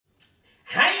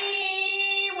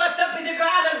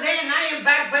Alizay, and I am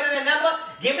back better than ever,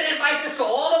 giving advices to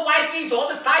all the wifeys, all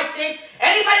the side chicks,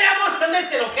 anybody that wants to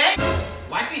listen, okay?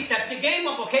 Wifey, step your game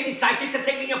up, okay? These side chicks are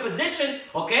taking your position,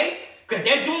 okay? Because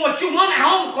they're doing what you want at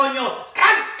home, coño.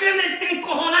 ¿Qué me estoy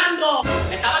encojonando?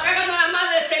 Me estaba cagando la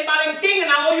madre de St. Valentín, and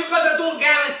now all you girls are doing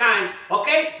Valentine's,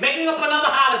 okay? Making up another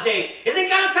holiday. Isn't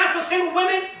Valentine's for single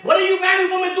women? What are you married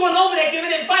women doing over there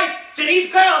giving advice to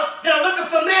these girls that are looking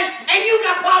for men, and you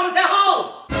got problems at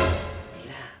home?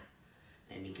 Mira,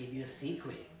 let me give you a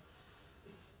secret.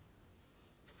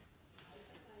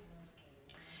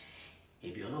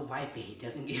 If you're the wife and he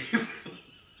doesn't give you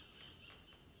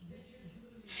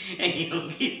and he don't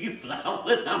give you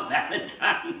flowers on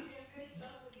Valentine's,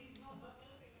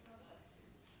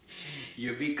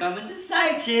 you're becoming the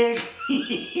side chick.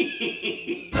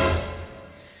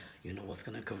 You know what's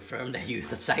gonna confirm that you're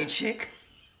the side chick?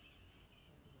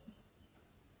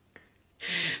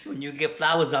 When you get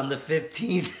flowers on the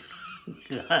 15th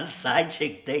on side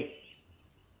chick day.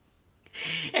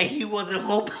 And he wasn't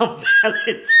home on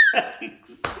Valentine's.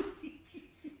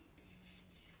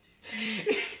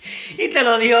 Y te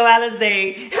lo dijo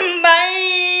Alizay.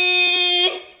 Bye.